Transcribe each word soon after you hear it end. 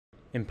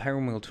In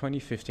PowerMILL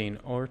 2015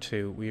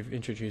 R2, we have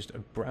introduced a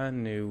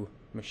brand new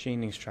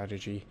machining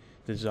strategy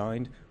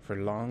designed for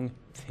long,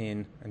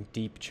 thin, and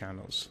deep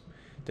channels.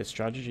 The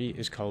strategy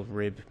is called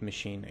rib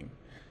machining.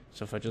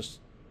 So if I just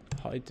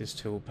hide this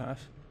toolpath,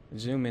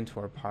 zoom into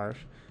our part,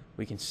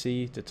 we can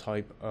see the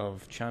type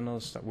of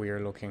channels that we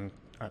are looking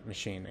at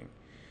machining.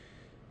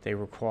 They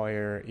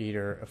require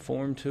either a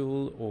form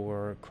tool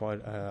or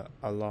quite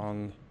a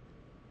long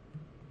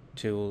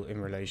tool in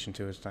relation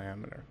to its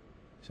diameter.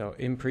 So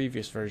in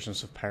previous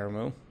versions of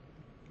PowerMILL,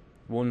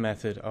 one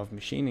method of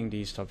machining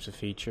these types of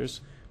features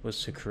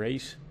was to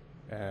create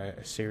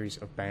a series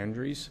of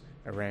boundaries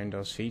around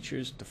those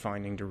features,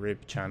 defining the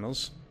rib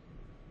channels.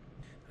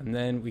 And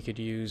then we could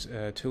use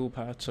a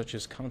toolpath such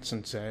as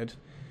constant Z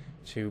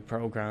to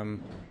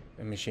program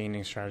a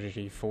machining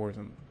strategy for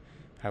them.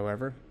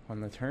 However,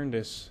 when I turn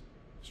this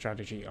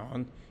strategy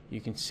on, you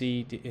can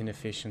see the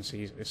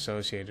inefficiencies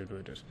associated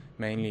with it,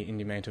 mainly in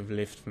the amount of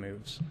lift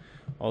moves.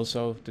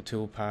 Also, the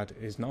toolpath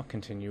is not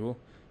continual,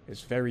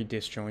 it's very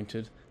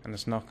disjointed, and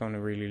it's not going to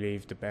really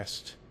leave the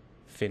best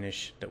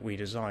finish that we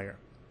desire.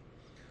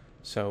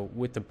 So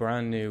with the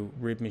brand new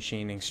rib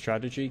machining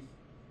strategy,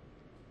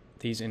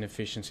 these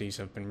inefficiencies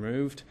have been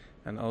removed,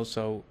 and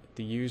also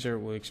the user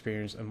will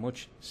experience a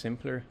much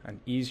simpler and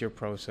easier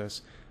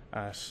process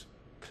at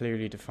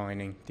clearly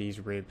defining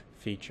these rib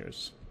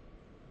features.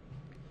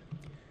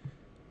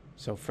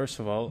 So first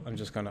of all, I'm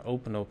just going to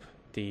open up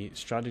the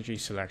strategy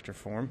selector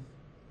form.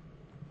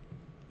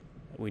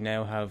 We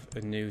now have a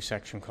new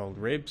section called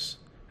ribs,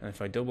 and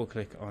if I double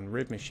click on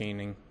rib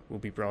machining, we'll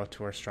be brought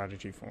to our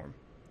strategy form.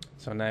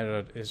 So now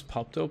that it is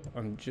popped up,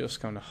 I'm just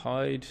going to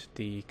hide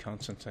the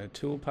constant Z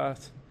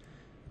toolpath,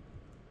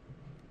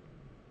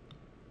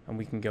 and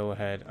we can go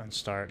ahead and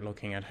start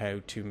looking at how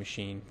to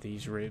machine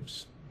these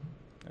ribs.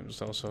 I'm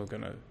just also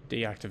going to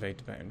deactivate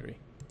the boundary.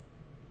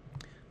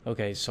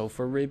 Okay, so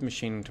for rib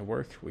machining to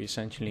work, we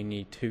essentially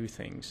need two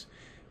things.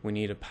 We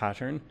need a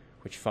pattern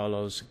which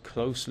follows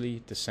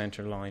closely the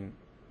center line.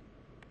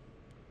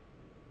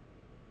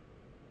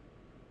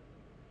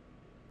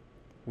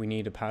 We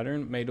need a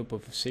pattern made up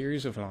of a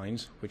series of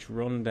lines which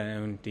run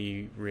down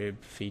the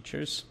rib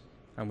features,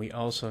 and we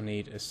also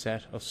need a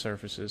set of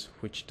surfaces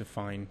which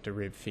define the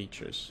rib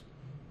features.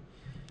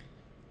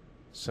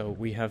 So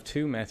we have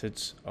two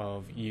methods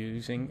of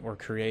using or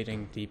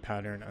creating the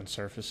pattern and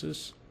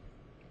surfaces.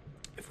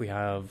 If we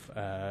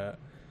have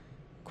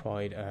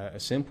quite a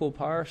simple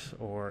part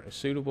or a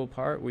suitable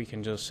part, we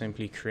can just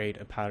simply create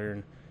a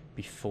pattern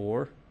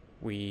before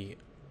we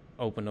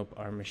open up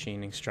our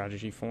machining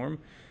strategy form.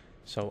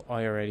 So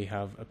I already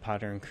have a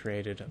pattern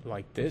created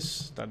like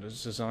this that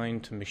is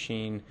designed to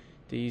machine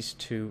these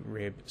two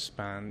rib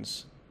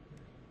spans.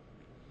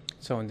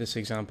 So in this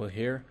example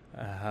here,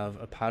 I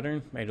have a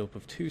pattern made up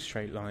of two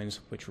straight lines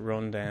which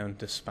run down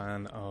the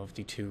span of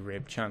the two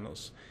rib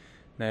channels.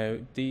 Now,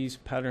 these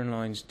pattern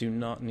lines do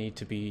not need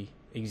to be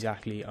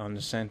exactly on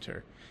the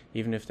center.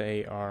 Even if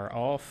they are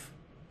off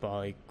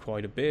by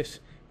quite a bit,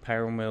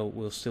 PowerMILL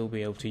will still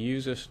be able to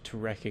use it to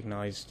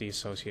recognize the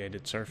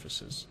associated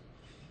surfaces.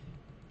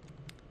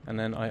 And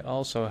then I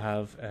also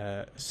have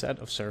a set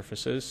of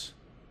surfaces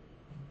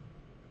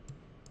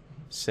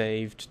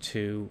saved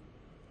to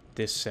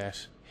this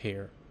set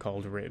here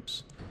called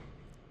ribs.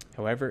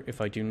 However,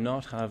 if I do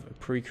not have a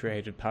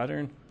pre-created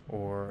pattern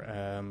or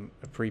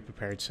a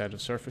pre-prepared set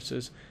of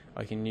surfaces,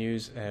 I can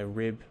use a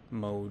rib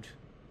mode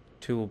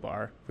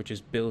toolbar which is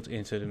built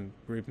into the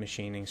rib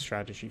machining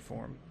strategy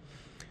form.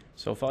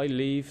 So if I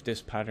leave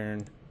this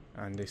pattern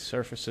and the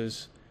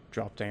surfaces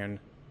drop down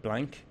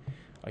blank,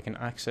 I can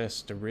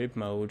access the rib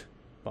mode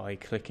by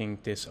clicking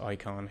this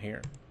icon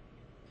here.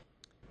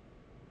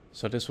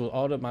 So this will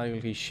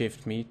automatically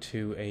shift me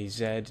to a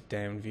Z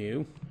down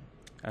view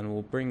and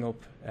will bring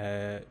up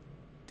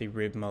the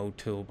rib mode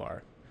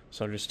toolbar.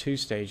 So there's two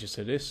stages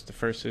to this. The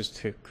first is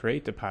to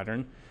create the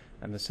pattern,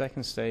 and the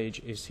second stage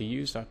is to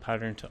use that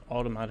pattern to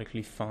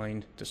automatically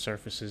find the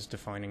surfaces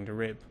defining the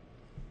rib.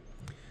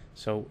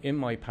 So in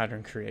my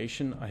pattern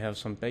creation, I have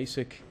some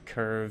basic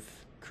curve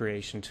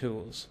creation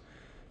tools.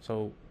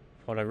 So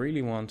what I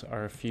really want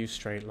are a few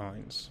straight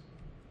lines.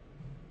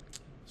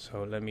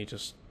 So let me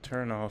just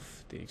turn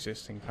off the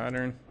existing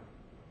pattern.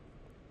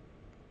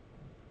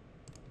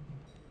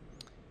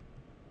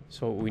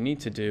 So what we need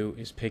to do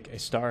is pick a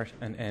start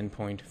and end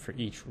point for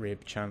each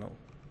rib channel.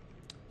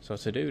 So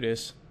to do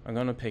this, I'm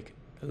going to pick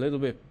a little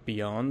bit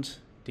beyond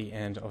the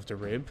end of the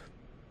rib.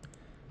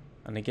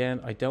 And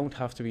again, I don't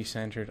have to be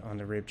centered on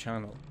the rib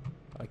channel.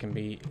 I can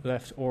be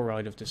left or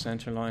right of the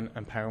center line,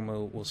 and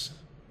PowerMILL will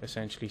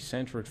essentially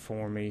center it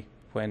for me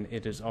when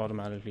it is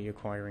automatically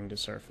acquiring the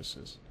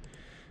surfaces.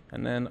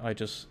 And then I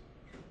just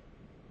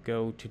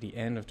go to the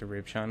end of the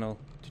rib channel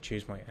to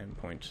choose my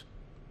endpoint.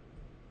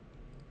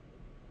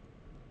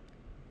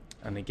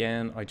 And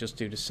again, I just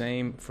do the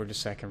same for the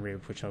second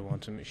rib which I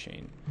want to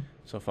machine.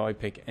 So if I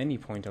pick any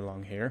point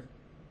along here,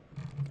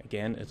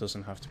 again, it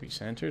doesn't have to be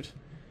centered,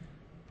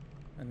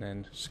 and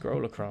then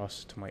scroll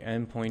across to my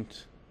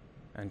endpoint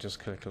and just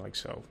click like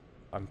so.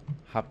 I'm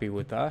happy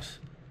with that.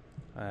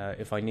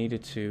 If I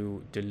needed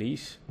to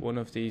delete one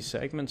of these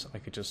segments, I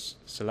could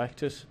just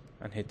select it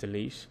and hit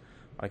delete.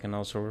 I can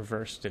also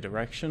reverse the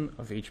direction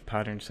of each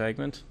pattern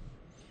segment.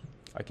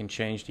 I can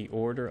change the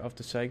order of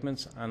the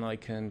segments, and I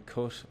can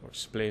cut or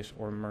split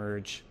or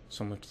merge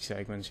some of the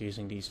segments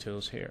using these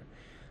tools here.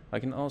 I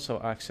can also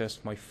access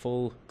my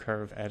full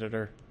curve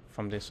editor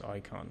from this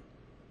icon.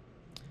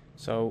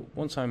 So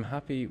once I'm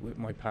happy with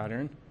my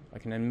pattern, I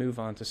can then move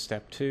on to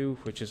step 2,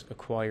 which is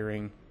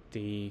acquiring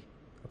the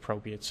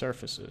appropriate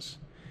surfaces.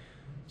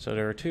 So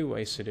there are 2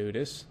 ways to do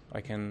this.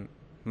 I can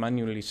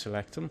manually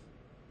select them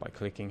by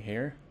clicking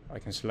here. I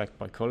can select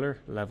by color,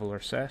 level or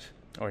set,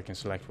 or I can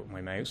select with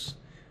my mouse,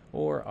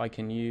 or I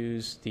can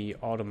use the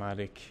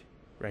automatic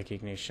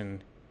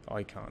recognition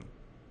icon.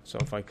 So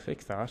if I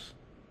click that,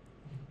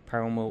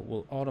 PowerMILL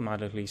will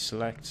automatically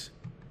select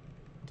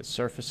the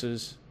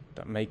surfaces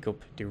that make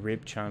up the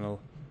rib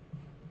channel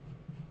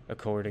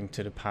according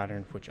to the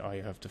pattern which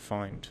I have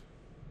defined.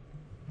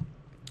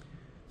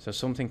 So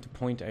something to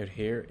point out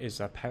here is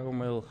that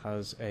PowerMILL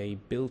has a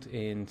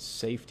built-in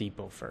safety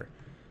buffer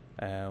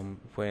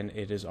when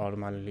it is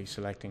automatically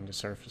selecting the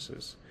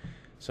surfaces.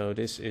 So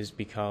this is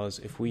because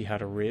if we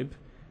had a rib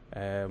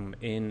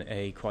in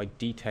a quite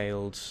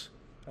detailed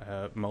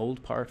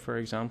mold part, for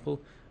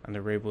example, and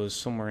the rib was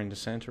somewhere in the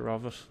center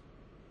of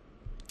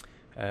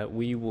it,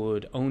 we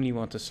would only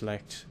want to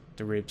select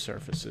the rib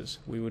surfaces.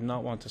 We would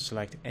not want to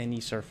select any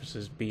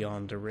surfaces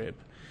beyond the rib.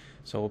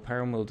 So what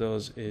PowerMILL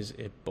does is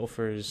it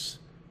buffers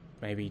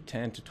maybe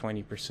 10 to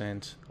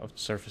 20% of the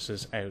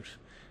surfaces out,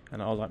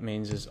 and all that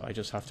means is I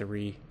just have to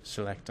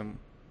reselect them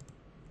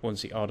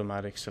once the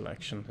automatic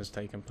selection has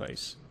taken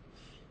place.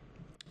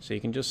 So you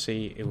can just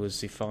see it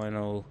was the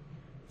final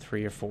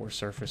 3 or 4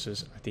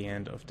 surfaces at the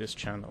end of this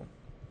channel.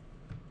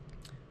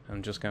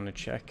 I'm just going to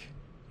check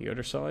the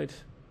other side,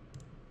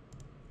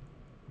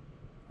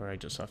 where I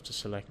just have to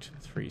select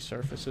 3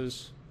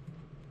 surfaces,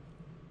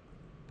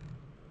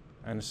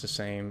 and it's the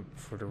same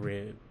for the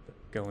rib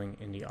going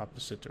in the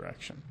opposite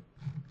direction.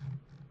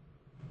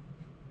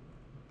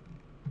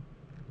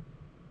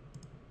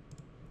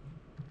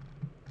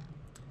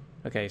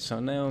 Okay, so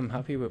now I'm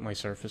happy with my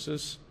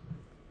surfaces.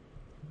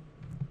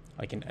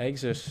 I can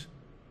exit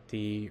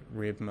the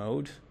rib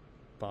mode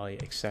by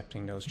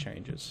accepting those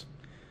changes.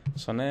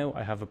 So now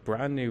I have a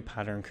brand new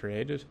pattern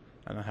created,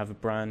 and I have a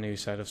brand new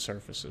set of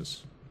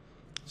surfaces.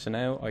 So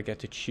now I get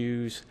to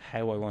choose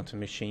how I want to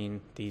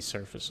machine these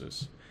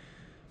surfaces.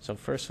 So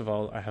first of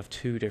all, I have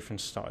 2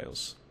 different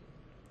styles.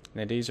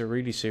 Now these are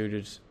really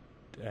suited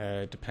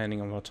depending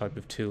on what type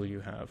of tool you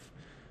have.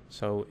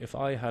 So if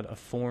I had a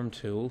form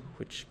tool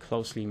which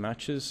closely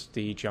matches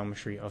the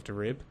geometry of the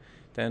rib,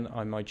 then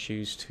I might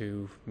choose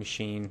to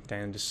machine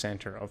down the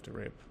center of the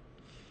rib.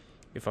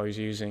 If I was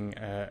using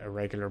a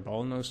regular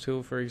ball nose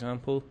tool, for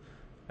example,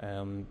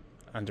 and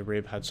the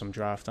rib had some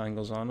draft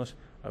angles on it,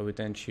 I would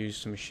then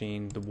choose to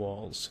machine the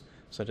walls.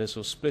 So this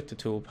will split the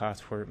tool path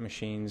where it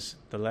machines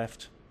the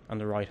left and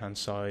the right hand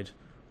side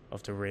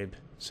of the rib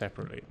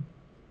separately.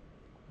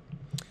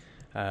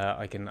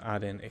 I can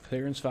add in a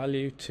clearance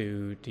value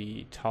to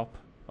the top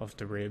of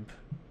the rib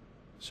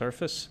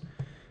surface,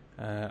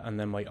 and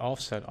then my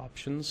offset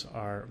options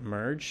are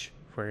merge,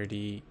 where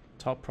the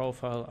top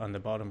profile and the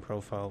bottom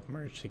profile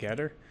merge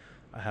together.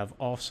 I have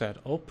offset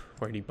up,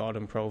 where the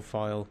bottom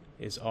profile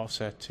is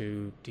offset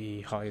to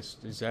the highest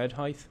Z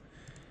height,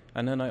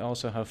 and then I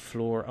also have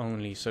floor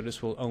only, so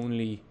this will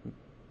only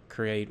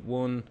create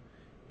one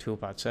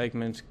toolpath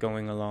segment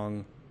going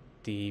along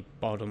the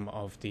bottom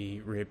of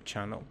the rib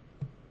channel.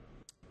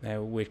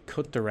 Now with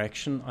cut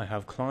direction, I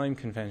have climb,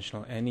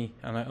 conventional, any,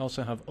 and I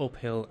also have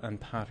uphill and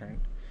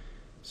pattern.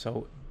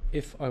 So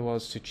if I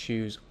was to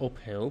choose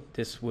uphill,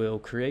 this will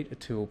create a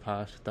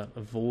toolpath that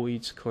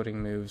avoids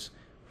cutting moves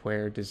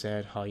where the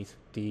Z height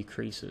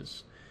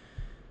decreases.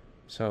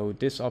 So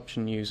this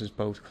option uses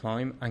both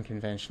climb and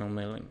conventional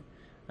milling,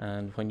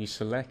 and when you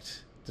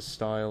select the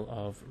style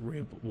of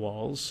rib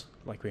walls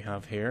like we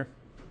have here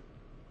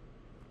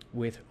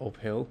with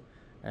uphill,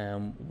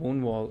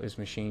 one wall is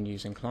machined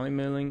using climb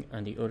milling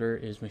and the other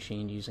is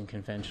machined using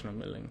conventional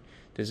milling.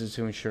 This is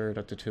to ensure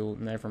that the tool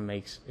never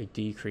makes a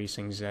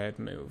decreasing Z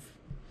move.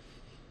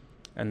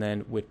 And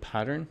then with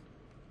pattern,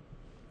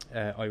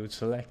 I would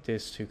select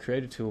this to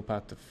create a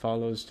toolpath that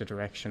follows the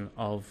direction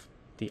of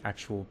the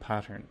actual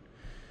pattern.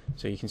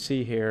 So you can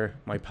see here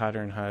my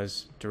pattern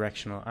has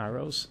directional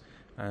arrows,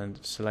 and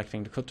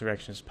selecting the cut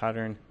direction as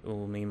pattern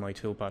will mean my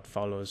toolpath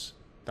follows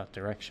that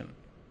direction.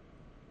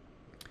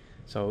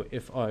 So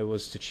if I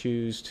was to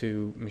choose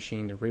to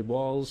machine the rib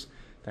walls,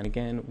 then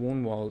again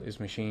one wall is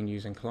machined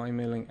using climb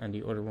milling and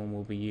the other one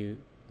will be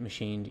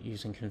machined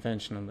using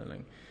conventional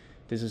milling.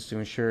 This is to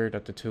ensure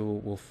that the tool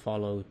will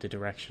follow the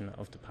direction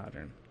of the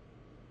pattern.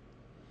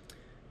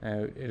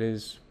 Now it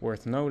is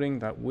worth noting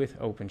that with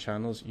open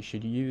channels you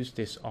should use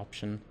this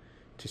option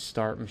to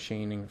start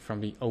machining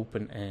from the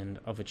open end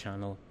of a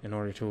channel in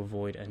order to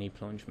avoid any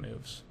plunge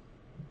moves.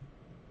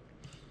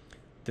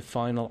 The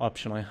final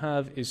option I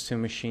have is to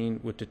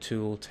machine with the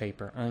tool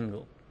taper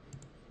angle.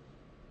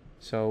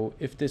 So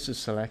if this is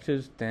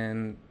selected,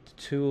 then the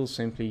tool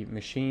simply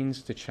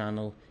machines the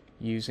channel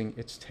using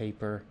its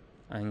taper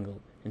angle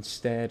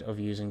instead of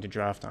using the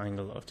draft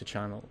angle of the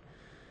channel.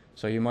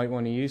 So you might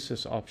want to use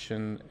this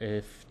option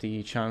if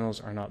the channels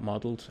are not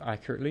modeled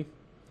accurately,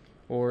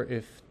 or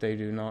if they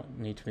do not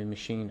need to be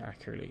machined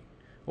accurately,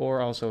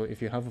 or also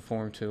if you have a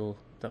form tool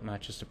that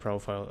matches the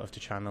profile of the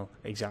channel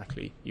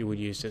exactly, you would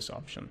use this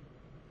option.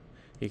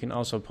 You can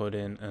also put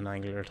in an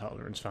angular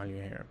tolerance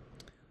value here.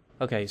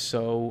 Okay,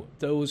 so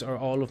those are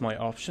all of my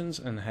options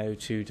and how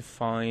to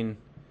define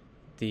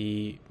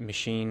the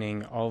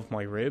machining of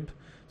my rib.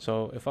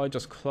 So if I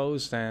just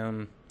close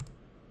down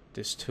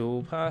this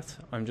tool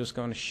path, I'm just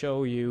going to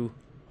show you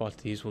what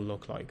these will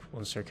look like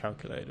once they're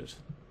calculated.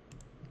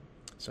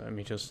 So let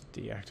me just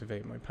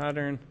deactivate my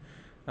pattern,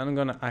 and I'm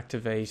going to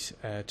activate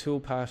a tool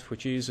path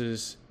which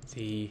uses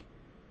the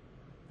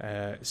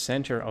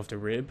center of the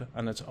rib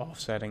and it's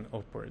offsetting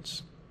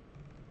upwards.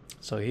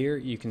 So here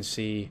you can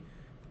see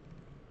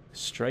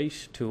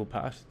straight tool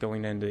path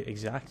going down the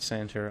exact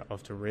center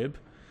of the rib.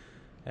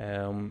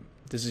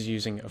 This is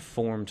using a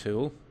form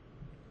tool,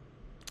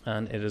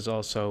 and it is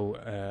also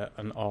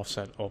an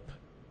offset up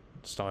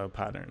style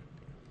pattern.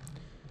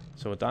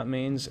 So what that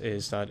means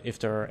is that if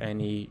there are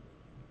any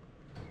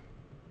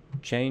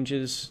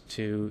changes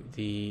to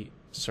the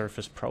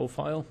surface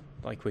profile,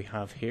 like we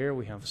have here,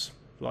 we have a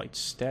slight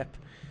step.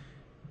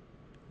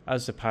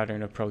 As the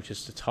pattern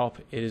approaches the top,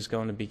 it is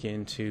going to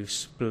begin to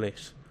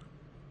split.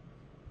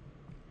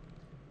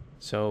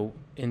 So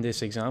in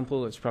this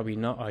example, it's probably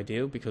not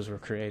ideal because we're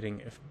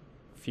creating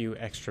a few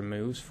extra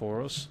moves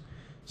for us.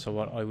 So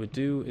what I would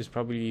do is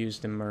probably use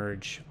the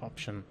merge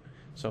option.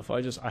 So if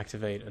I just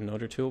activate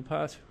another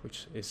toolpath,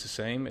 which is the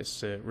same,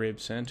 it's the rib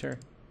center,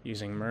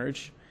 using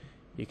merge,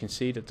 you can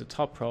see that the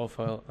top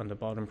profile and the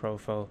bottom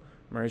profile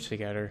merge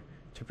together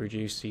to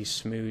produce these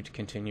smooth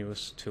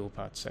continuous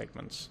toolpath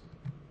segments.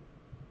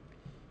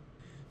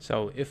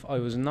 So if I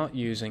was not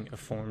using a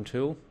form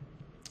tool,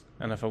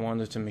 and if I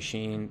wanted to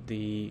machine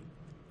the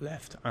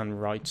left and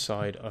right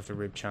side of the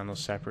rib channel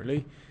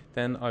separately,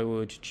 then I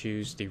would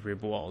choose the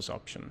rib walls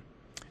option.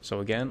 So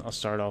again, I'll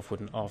start off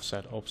with an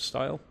offset up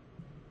style,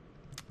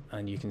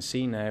 and you can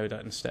see now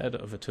that instead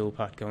of a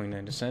toolpath going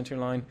down the center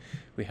line,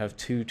 we have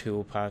two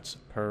toolpaths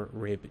per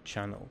rib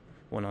channel,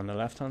 one on the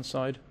left hand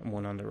side and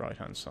one on the right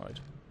hand side.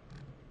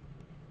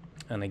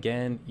 And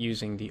again,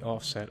 using the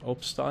offset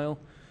up style,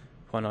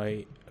 when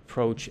I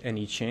approach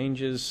any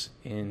changes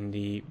in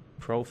the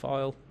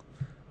profile,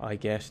 I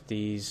get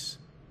these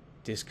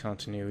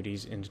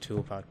discontinuities in the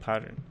toolpath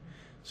pattern.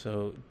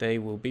 So they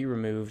will be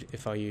removed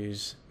if I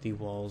use the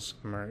walls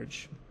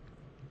merge.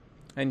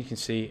 And you can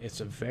see it's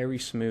a very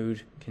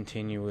smooth,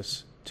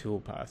 continuous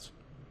toolpath.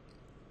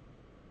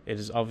 It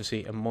is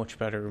obviously a much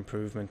better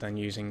improvement than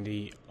using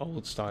the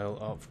old style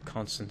of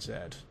constant Z.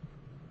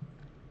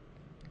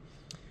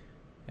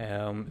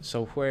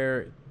 So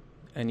where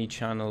any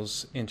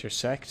channels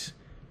intersect,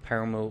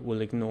 PowerMILL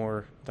will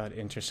ignore that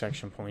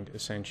intersection point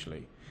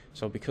essentially.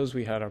 So because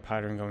we had our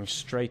pattern going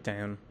straight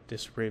down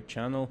this rib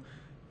channel,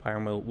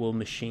 PowerMILL will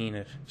machine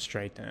it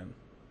straight down.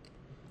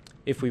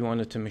 If we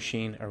wanted to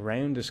machine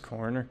around this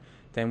corner,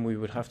 then we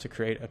would have to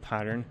create a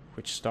pattern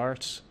which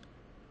starts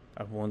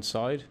at one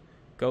side,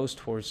 goes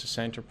towards the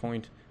center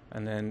point,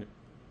 and then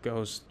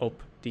goes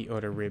up the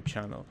other rib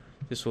channel.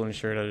 This will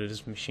ensure that it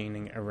is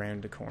machining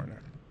around the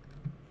corner.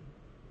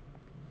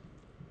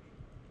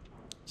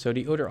 So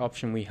the other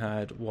option we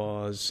had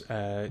was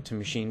to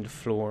machine the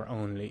floor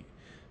only.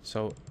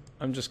 So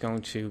I'm just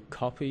going to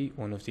copy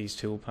one of these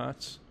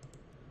toolpaths.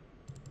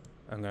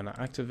 I'm going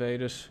to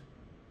activate it,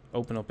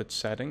 open up its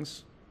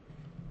settings.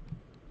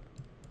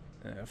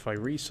 If I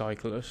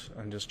recycle it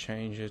and just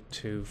change it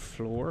to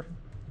floor,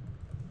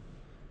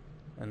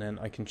 and then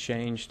I can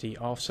change the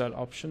offset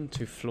option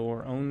to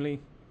floor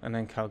only and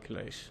then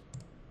calculate.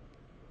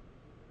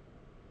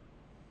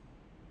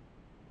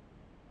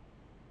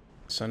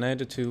 So now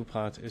the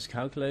toolpath is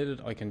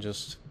calculated, I can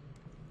just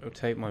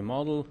rotate my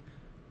model,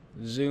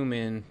 zoom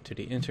in to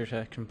the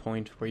intersection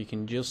point where you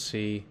can just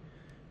see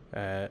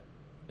a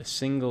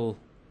single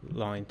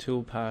line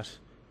toolpath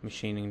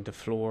machining the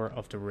floor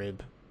of the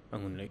rib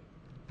only.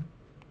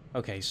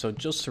 Okay, so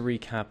just to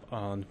recap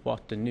on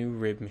what the new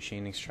rib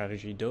machining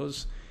strategy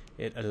does,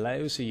 it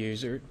allows the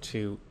user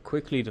to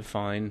quickly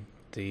define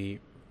the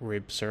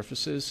rib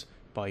surfaces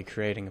by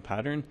creating a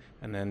pattern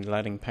and then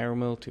letting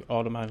PowerMILL to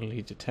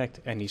automatically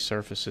detect any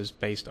surfaces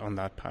based on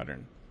that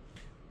pattern.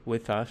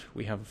 With that,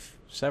 we have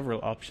several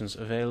options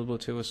available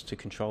to us to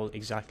control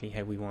exactly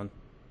how we want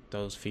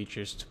those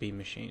features to be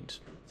machined.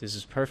 This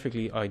is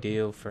perfectly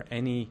ideal for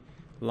any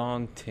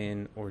long,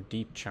 thin or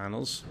deep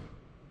channels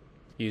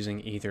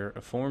using either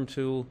a form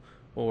tool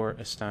or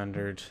a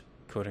standard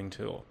cutting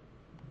tool.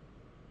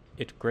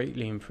 It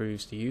greatly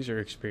improves the user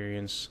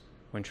experience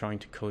when trying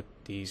to cut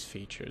these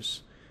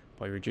features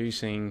by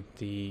reducing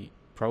the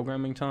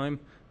programming time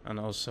and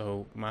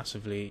also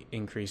massively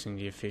increasing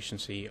the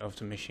efficiency of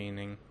the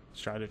machining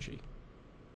strategy.